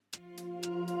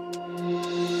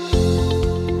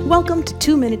Welcome to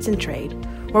 2 Minutes in Trade,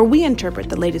 where we interpret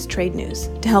the latest trade news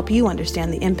to help you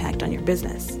understand the impact on your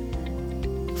business.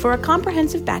 For a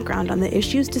comprehensive background on the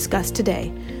issues discussed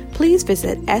today, please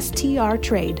visit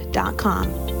strtrade.com.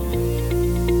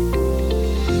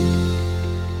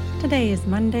 Today is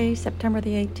Monday, September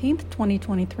the 18th,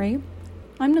 2023.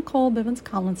 I'm Nicole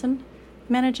Bivens-Collinson,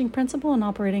 Managing Principal and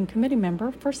Operating Committee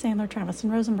Member for Sandler, Travis &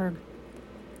 Rosenberg.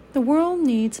 The world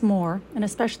needs more, and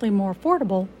especially more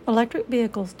affordable, electric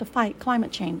vehicles to fight climate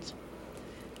change.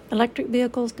 Electric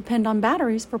vehicles depend on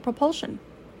batteries for propulsion,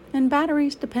 and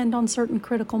batteries depend on certain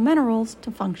critical minerals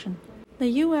to function. The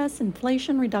U.S.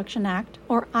 Inflation Reduction Act,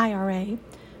 or IRA,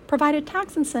 provided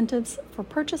tax incentives for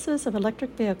purchases of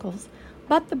electric vehicles,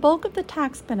 but the bulk of the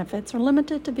tax benefits are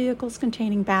limited to vehicles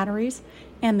containing batteries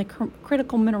and the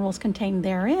critical minerals contained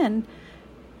therein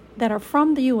that are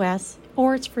from the U.S.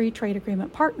 or its free trade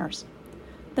agreement partners.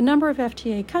 The number of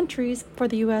FTA countries for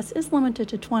the U.S. is limited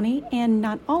to 20, and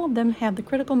not all of them have the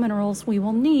critical minerals we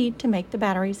will need to make the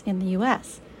batteries in the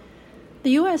U.S.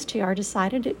 The USTR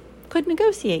decided it could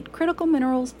negotiate critical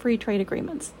minerals free trade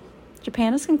agreements.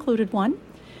 Japan has concluded one,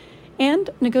 and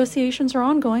negotiations are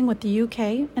ongoing with the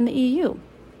UK and the EU.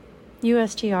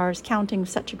 USTR's counting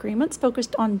such agreements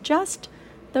focused on just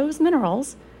those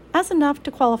minerals as enough to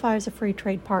qualify as a free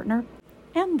trade partner,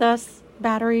 and thus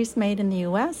batteries made in the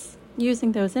U.S.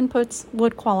 using those inputs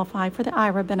would qualify for the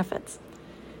IRA benefits.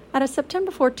 At a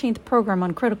September 14th program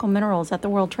on critical minerals at the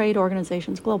World Trade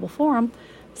Organization's Global Forum,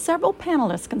 several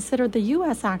panelists considered the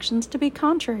U.S. actions to be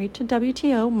contrary to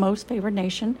WTO Most Favored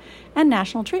Nation and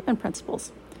national treatment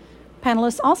principles.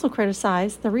 Panelists also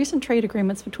criticized the recent trade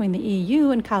agreements between the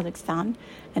EU and Kazakhstan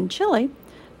and Chile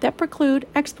that preclude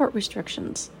export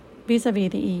restrictions vis-a-vis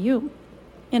the EU.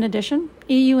 In addition,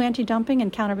 EU anti-dumping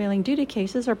and countervailing duty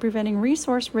cases are preventing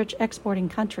resource-rich exporting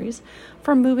countries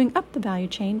from moving up the value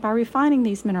chain by refining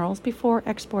these minerals before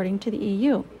exporting to the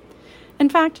EU. In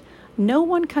fact, no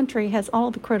one country has all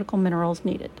the critical minerals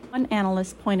needed. One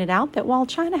analyst pointed out that while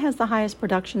China has the highest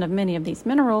production of many of these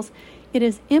minerals, it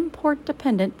is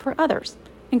import-dependent for others,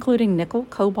 including nickel,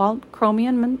 cobalt,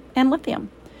 chromium, and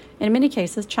lithium. In many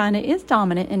cases, China is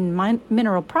dominant in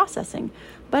mineral processing,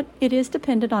 but it is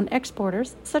dependent on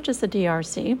exporters, such as the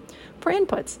DRC, for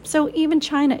inputs. So even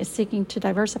China is seeking to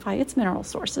diversify its mineral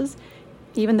sources,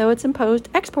 even though it's imposed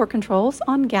export controls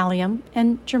on gallium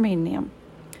and germanium.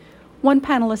 One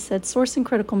panelist said sourcing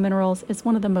critical minerals is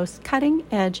one of the most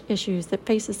cutting-edge issues that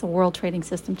faces the world trading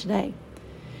system today.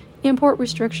 Import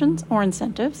restrictions or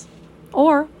incentives,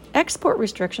 or export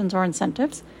restrictions or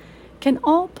incentives, can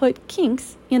all put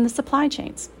kinks in the supply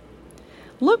chains.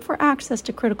 Look for access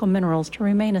to critical minerals to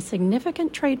remain a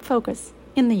significant trade focus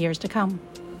in the years to come.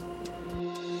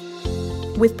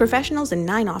 With professionals in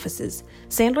 9 offices,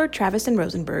 Sandler, Travis &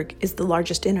 Rosenberg is the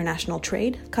largest international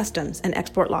trade, customs, and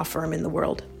export law firm in the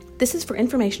world. This is for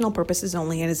informational purposes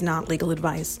only and is not legal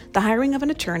advice. The hiring of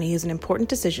an attorney is an important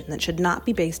decision that should not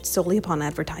be based solely upon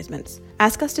advertisements.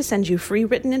 Ask us to send you free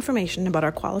written information about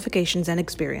our qualifications and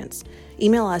experience.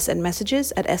 Email us at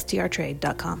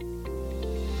messages@strtrade.com.